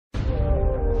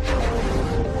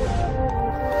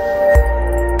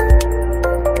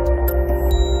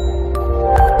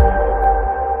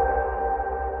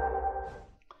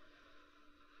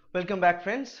welcome back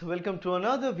friends. Welcome to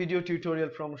another video tutorial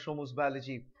from Shomu's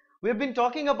Biology. We have been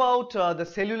talking about the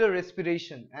cellular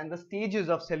respiration and the stages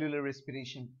of cellular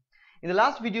respiration. In the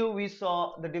last video we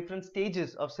saw the different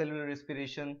stages of cellular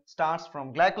respiration. Starts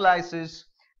from glycolysis,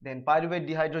 then pyruvate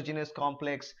dehydrogenase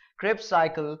complex, Krebs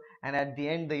cycle, and at the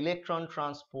end the electron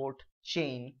transport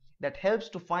chain that helps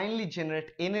to finally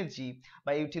generate energy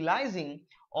by utilizing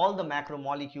all the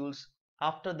macromolecules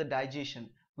after the digestion,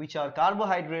 which are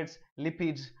carbohydrates,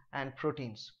 lipids and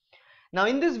proteins. Now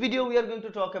in this video we are going to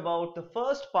talk about the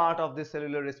first part of the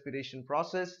cellular respiration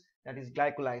process, that is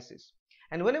glycolysis.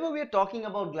 And whenever we are talking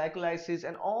about glycolysis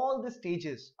and all the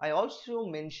stages, I also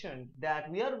mentioned that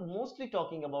we are mostly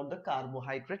talking about the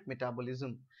carbohydrate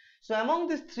metabolism. So among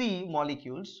these three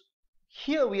molecules,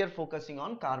 here we are focusing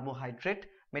on carbohydrate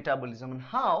metabolism and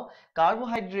how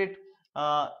carbohydrate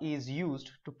is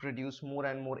used to produce more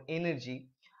and more energy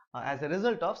as a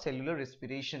result of cellular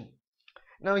respiration.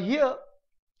 Now here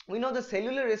we know the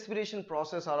cellular respiration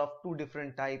process are of two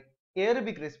different types: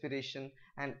 aerobic respiration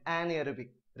and anaerobic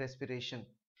respiration.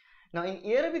 Now in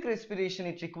aerobic respiration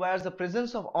it requires the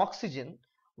presence of oxygen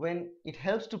when it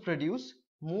helps to produce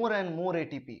more and more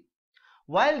ATP,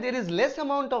 while there is less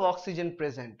amount of oxygen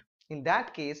present. In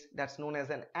that case, that's known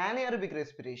as an anaerobic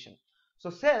respiration.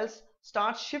 So cells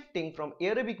start shifting from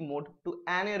aerobic mode to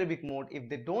anaerobic mode if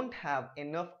they don't have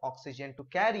enough oxygen to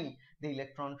carry the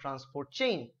electron transport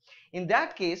chain. In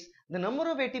that case, the number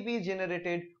of ATP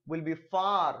generated will be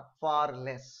far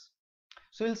less.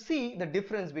 So we'll see the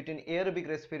difference between aerobic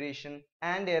respiration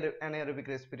and anaerobic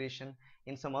respiration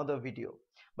in some other video.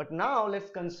 But now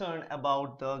let's concern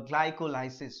about the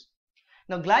glycolysis.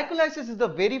 Now glycolysis is the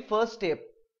very first step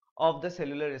of the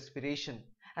cellular respiration,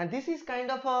 and this is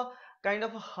kind of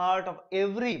a heart of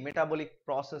every metabolic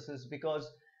processes,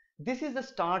 because this is the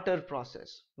starter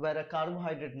process where a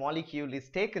carbohydrate molecule is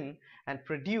taken and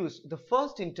produce the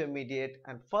first intermediate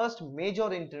and first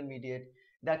major intermediate,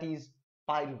 that is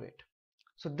pyruvate.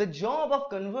 So the job of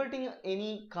converting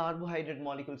any carbohydrate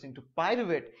molecules into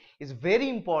pyruvate is very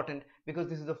important, because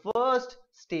this is the first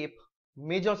step,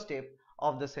 major step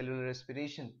of the cellular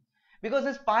respiration. Because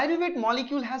this pyruvate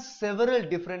molecule has several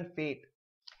different fate.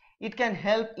 It can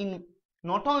help in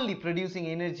not only producing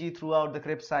energy throughout the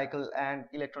Krebs cycle and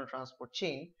electron transport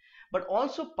chain, but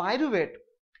also pyruvate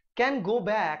can go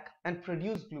back and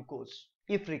produce glucose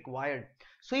if required.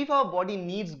 So if our body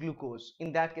needs glucose,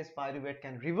 in that case pyruvate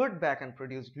can revert back and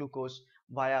produce glucose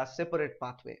via a separate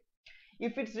pathway.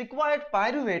 If it's required,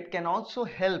 pyruvate can also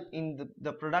help in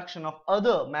the production of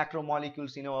other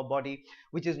macromolecules in our body,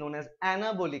 which is known as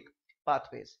anabolic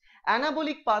pathways.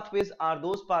 Anabolic pathways are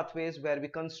those pathways where we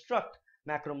construct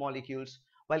macromolecules,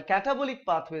 while catabolic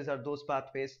pathways are those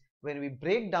pathways where we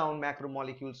break down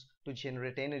macromolecules to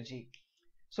generate energy.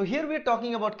 So here we are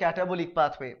talking about catabolic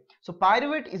pathway. So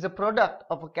pyruvate is a product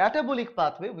of a catabolic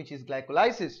pathway, which is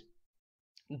glycolysis,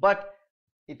 but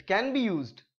it can be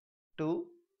used to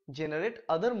generate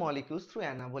other molecules through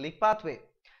anabolic pathway.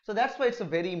 So that's why it's a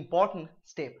very important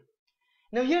step.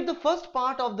 Now here the first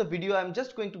part of the video, I'm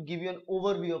just going to give you an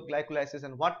overview of glycolysis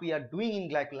and what we are doing in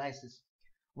glycolysis.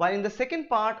 While in the second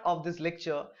part of this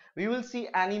lecture, we will see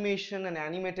animation and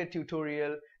animated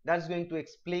tutorial that's going to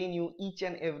explain you each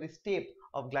and every step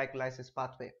of glycolysis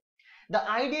pathway. The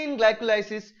idea in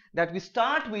glycolysis that we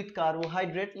start with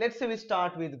carbohydrate. Let's say we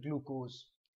start with glucose.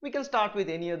 We can start with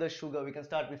any other sugar. We can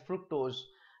start with fructose.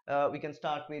 We can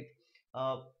start with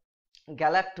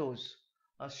galactose,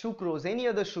 sucrose, any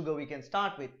other sugar we can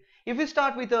start with. If we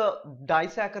start with a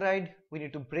disaccharide, we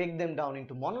need to break them down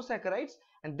into monosaccharides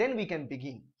and then we can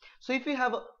begin. So if we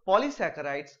have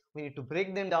polysaccharides, we need to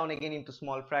break them down again into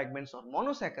small fragments or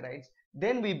monosaccharides,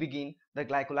 then we begin the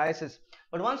glycolysis.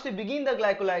 But once we begin the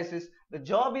glycolysis, the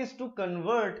job is to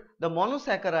convert the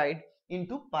monosaccharide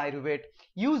into pyruvate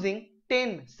using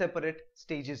 10 separate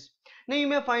stages. Now you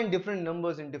may find different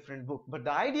numbers in different books, but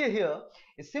the idea here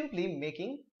is simply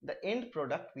making the end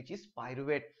product, which is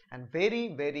pyruvate, and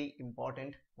very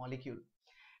important molecule.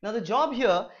 Now the job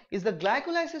here is the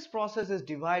glycolysis process is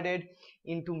divided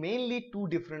into mainly two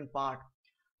different parts.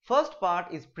 First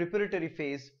part is preparatory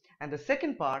phase and the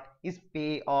second part is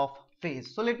payoff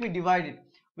phase. So let me divide it.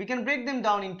 We can break them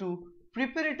down into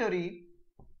preparatory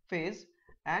phase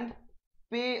and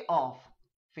payoff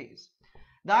phase.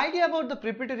 The idea about the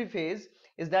preparatory phase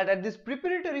is that at this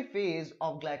preparatory phase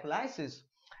of glycolysis,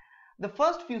 the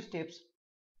first few steps,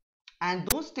 and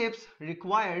those steps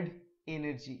required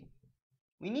energy.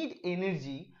 We need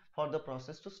energy for the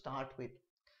process to start with.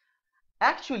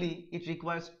 Actually, it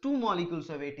requires 2 molecules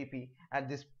of ATP at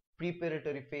this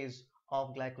preparatory phase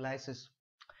of glycolysis.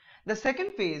 The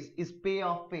second phase is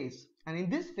payoff phase, and in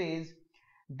this phase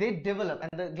they develop,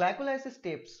 and the glycolysis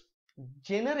steps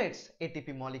generates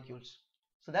ATP molecules.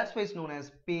 So that's why it's known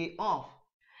as payoff.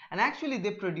 And actually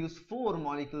they produce 4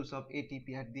 molecules of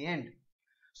ATP at the end.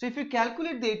 So if you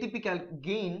calculate the ATP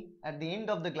gain at the end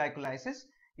of the glycolysis,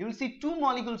 you will see 2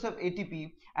 molecules of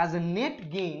ATP as a net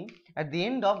gain at the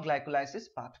end of glycolysis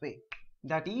pathway.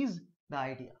 That is the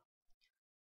idea.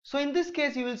 So in this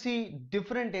case, you will see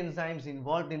different enzymes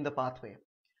involved in the pathway.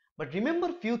 But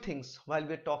remember few things while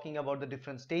we are talking about the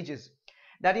different stages.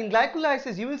 That in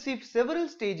glycolysis, you will see several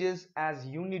stages as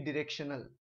unidirectional.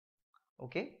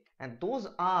 Okay, and those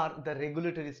are the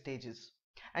regulatory stages.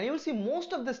 And you will see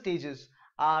most of the stages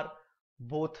are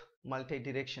both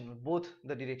multi-directional, both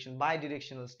the direction,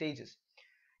 bidirectional stages.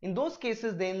 In those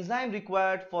cases, the enzyme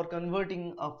required for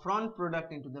converting a front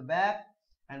product into the back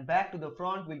and back to the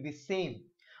front will be same.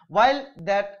 While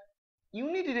that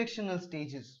unidirectional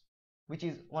stages, which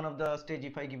is one of the stage,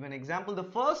 if I give an example,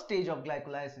 the first stage of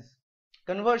glycolysis,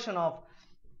 conversion of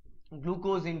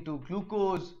glucose into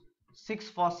glucose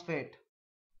 6-phosphate.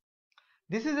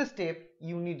 This is a step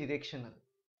unidirectional.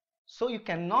 So you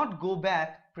cannot go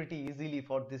back pretty easily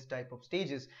for this type of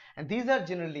stages, and these are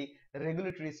generally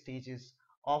regulatory stages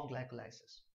of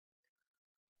glycolysis.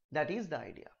 That is the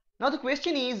idea. Now the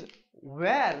question is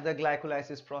where the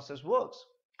glycolysis process works.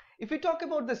 If we talk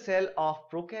about the cell of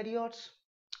prokaryotes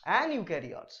and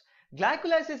eukaryotes,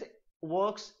 glycolysis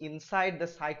works inside the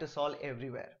cytosol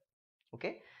everywhere.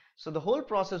 Okay, so the whole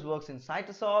process works in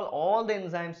cytosol. All the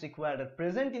enzymes required are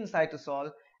present in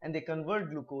cytosol, and they convert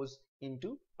glucose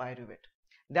into pyruvate.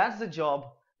 That's the job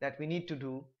that we need to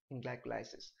do in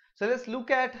glycolysis. So let's look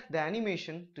at the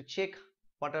animation to check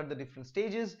what are the different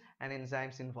stages and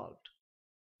enzymes involved.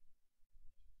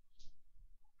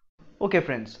 Okay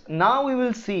friends, now we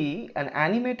will see an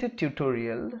animated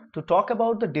tutorial to talk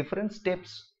about the different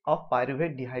steps of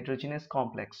pyruvate dehydrogenase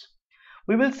complex.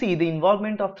 We will see the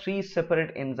involvement of 3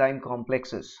 separate enzyme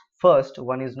complexes. First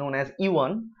one is known as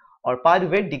E1 or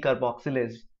pyruvate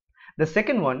decarboxilase. The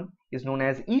second one is known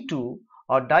as E2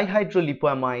 or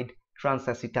dihydrolipoamide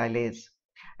transacetylase.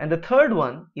 And the third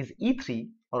one is E3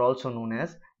 or also known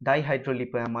as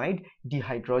dihydrolipoamide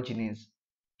dehydrogenase.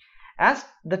 As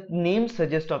the name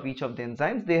suggests of each of the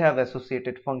enzymes, they have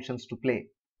associated functions to play.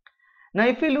 Now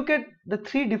if we look at the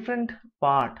 3 different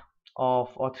part of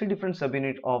or 3 different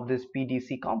subunit of this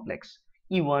PDC complex,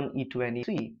 E1, E2 and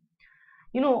E3,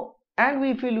 and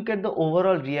if we look at the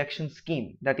overall reaction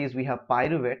scheme, that is we have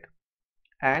pyruvate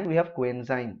and we have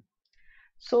coenzyme.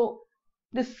 So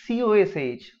this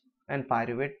COSH and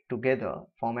pyruvate together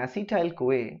form acetyl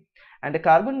CoA, and the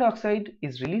carbon dioxide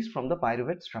is released from the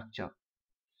pyruvate structure.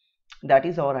 That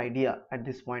is our idea at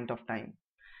this point of time,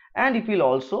 and it will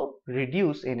also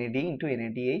reduce NAD into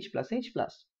NADH plus H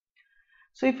plus.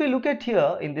 So if we look at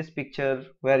here in this picture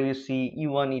where you see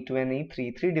E1, E2 and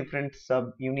E3, 3 different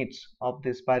subunits of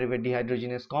this pyruvate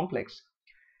dehydrogenase complex.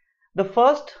 The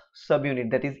first subunit,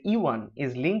 that is E1,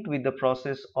 is linked with the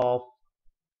process of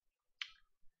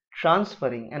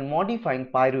transferring and modifying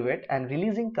pyruvate and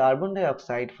releasing carbon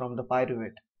dioxide from the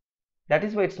pyruvate. That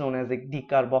is why it's known as a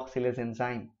decarboxilase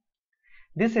enzyme.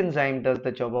 This enzyme does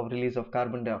the job of release of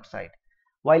carbon dioxide.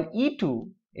 While E2,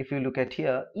 if you look at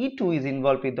here, E2 is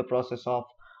involved with the process of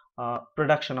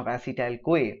production of acetyl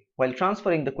CoA while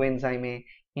transferring the coenzyme A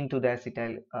into the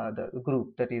acetyl the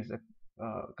group, that is a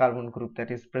carbon group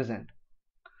that is present.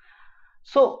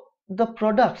 So the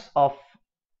products of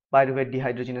pyruvate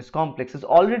dehydrogenase complex has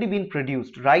already been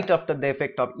produced right after the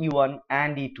effect of E1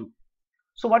 and E2.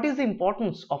 So what is the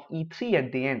importance of E3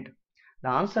 at the end? The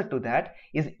answer to that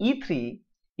is E3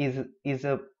 is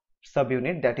a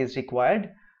subunit that is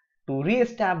required to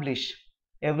re-establish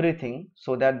everything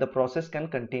so that the process can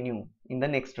continue in the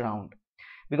next round,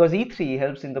 because E3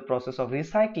 helps in the process of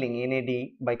recycling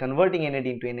NAD by converting NAD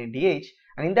into NADH,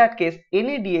 and in that case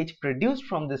NADH produced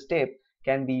from this step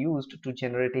can be used to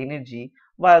generate energy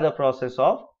via the process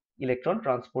of electron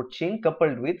transport chain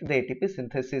coupled with the ATP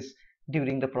synthesis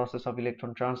during the process of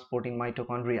electron transport in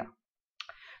mitochondria.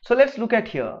 So let's look at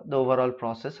here the overall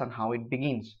process and how it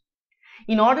begins.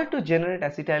 In order to generate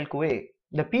acetyl CoA,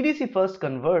 the PDC first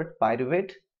convert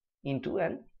pyruvate into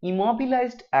an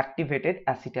immobilized activated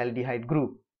acetaldehyde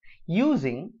group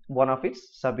using one of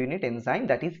its subunit enzyme,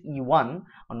 that is E1,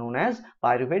 known as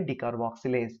pyruvate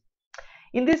decarboxilase.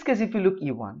 In this case, if you look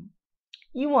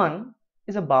E1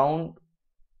 is a bound,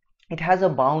 it has a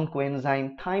bound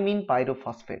coenzyme thymine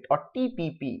pyrophosphate or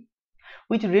TPP,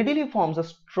 which readily forms a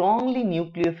strongly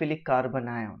nucleophilic carbon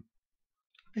ion.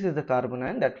 This is the carbon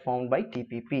ion that formed by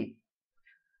TPP.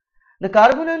 The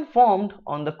carbon ion formed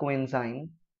on the coenzyme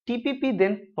TPP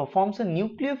then performs a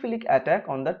nucleophilic attack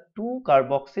on the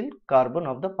 2-carboxyl carbon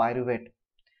of the pyruvate,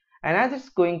 and as it's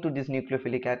going to this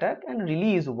nucleophilic attack and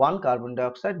release one carbon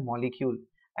dioxide molecule,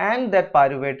 and that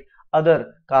pyruvate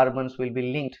other carbons will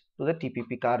be linked to the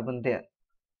TPP carbon there.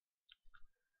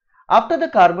 After the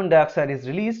carbon dioxide is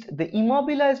released, the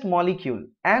immobilized molecule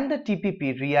and the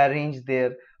TPP rearrange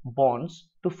their bonds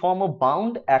to form a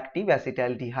bound active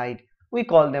acetaldehyde. We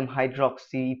call them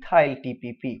hydroxyethyl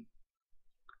TPP.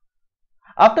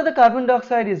 After the carbon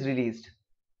dioxide is released,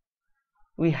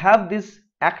 we have this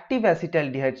active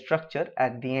acetaldehyde structure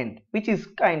at the end, which is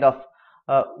kind of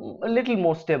a little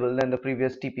more stable than the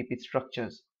previous TPP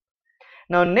structures.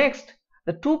 Now next,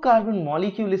 the 2-carbon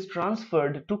molecule is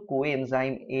transferred to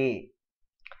coenzyme A,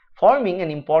 forming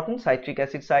an important citric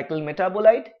acid cycle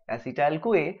metabolite,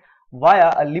 acetyl-CoA, via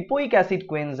a lipoic acid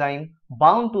coenzyme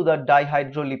bound to the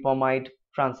dihydrolipamide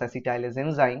transacetylase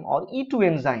enzyme or E2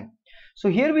 enzyme. So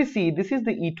here we see this is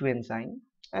the E2 enzyme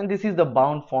and this is the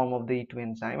bound form of the E2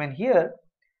 enzyme, and here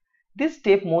this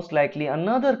step most likely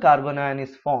another carbon ion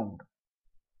is formed,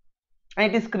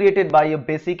 and it is created by a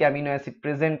basic amino acid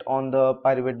present on the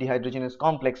pyruvate dehydrogenase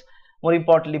complex, more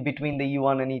importantly between the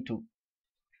E1 and E2.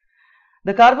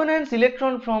 The carbon ions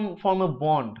electron form a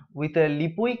bond with a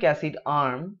lipoic acid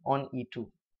arm on E2.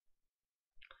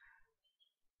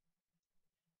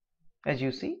 As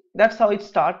you see, that's how it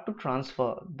starts to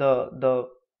transfer the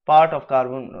part of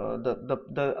carbon,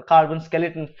 the carbon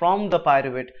skeleton from the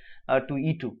pyruvate to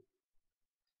E2.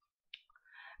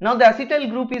 Now the acetyl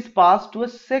group is passed to a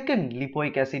second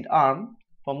lipoic acid arm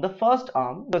from the first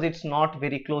arm because it's not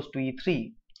very close to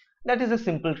E3. That is a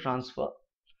simple transfer.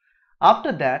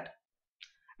 After that,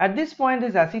 at this point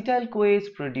this acetyl-CoA is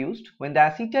produced when the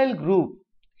acetyl group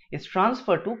is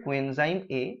transferred to coenzyme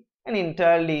A, an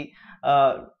entirely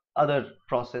other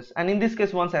process, and in this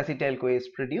case once acetyl-CoA is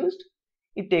produced,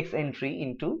 it takes entry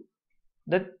into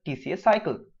the TCA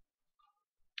cycle.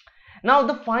 Now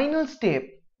the final step,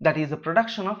 that is the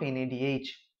production of NADH,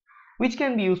 which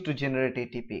can be used to generate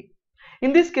ATP.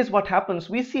 In this case what happens,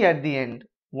 we see at the end,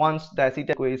 once the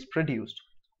acetyl-CoA is produced,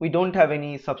 we don't have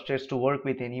any substrates to work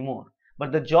with anymore,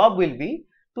 but the job will be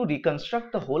to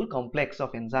reconstruct the whole complex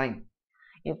of enzyme.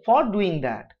 For doing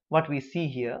that, what we see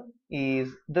here is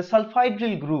the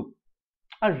sulfhydryl group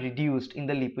are reduced in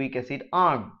the lipoic acid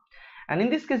arm, and in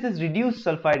this case these reduced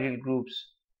sulfhydryl groups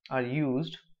are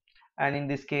used, and in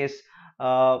this case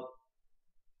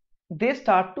they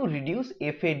start to reduce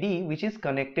FAD, which is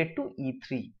connected to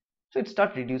E3. So it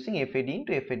starts reducing FAD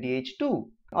into FADH2,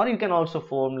 or you can also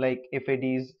form like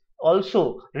FADs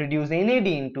also reduce NAD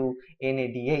into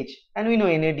NADH, and we know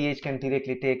NADH can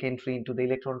directly take entry into the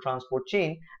electron transport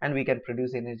chain and we can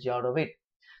produce energy out of it.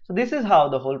 So this is how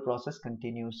the whole process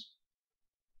continues.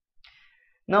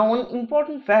 Now one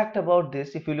important fact about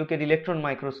this, if you look at electron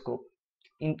microscope,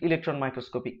 in electron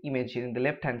microscopic image here in the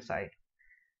left hand side,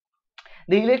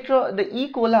 the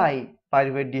E. coli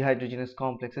pyruvate dehydrogenase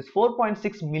complex is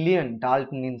 4.6 million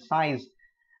Dalton in size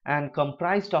and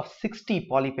comprised of 60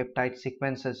 polypeptide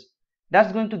sequences.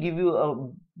 That's going to give you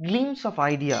a glimpse of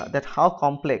idea that how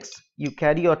complex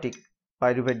eukaryotic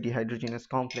pyruvate dehydrogenase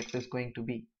complex is going to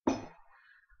be.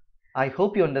 I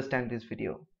hope you understand this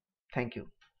video. Thank you.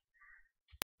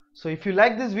 So if you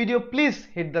like this video, please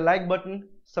hit the like button,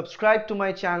 subscribe to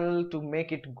my channel to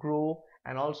make it grow,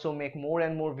 and also make more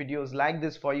and more videos like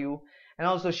this for you, and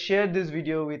also share this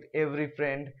video with every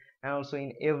friend and also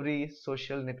in every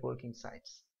social networking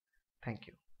sites. Thank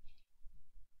you.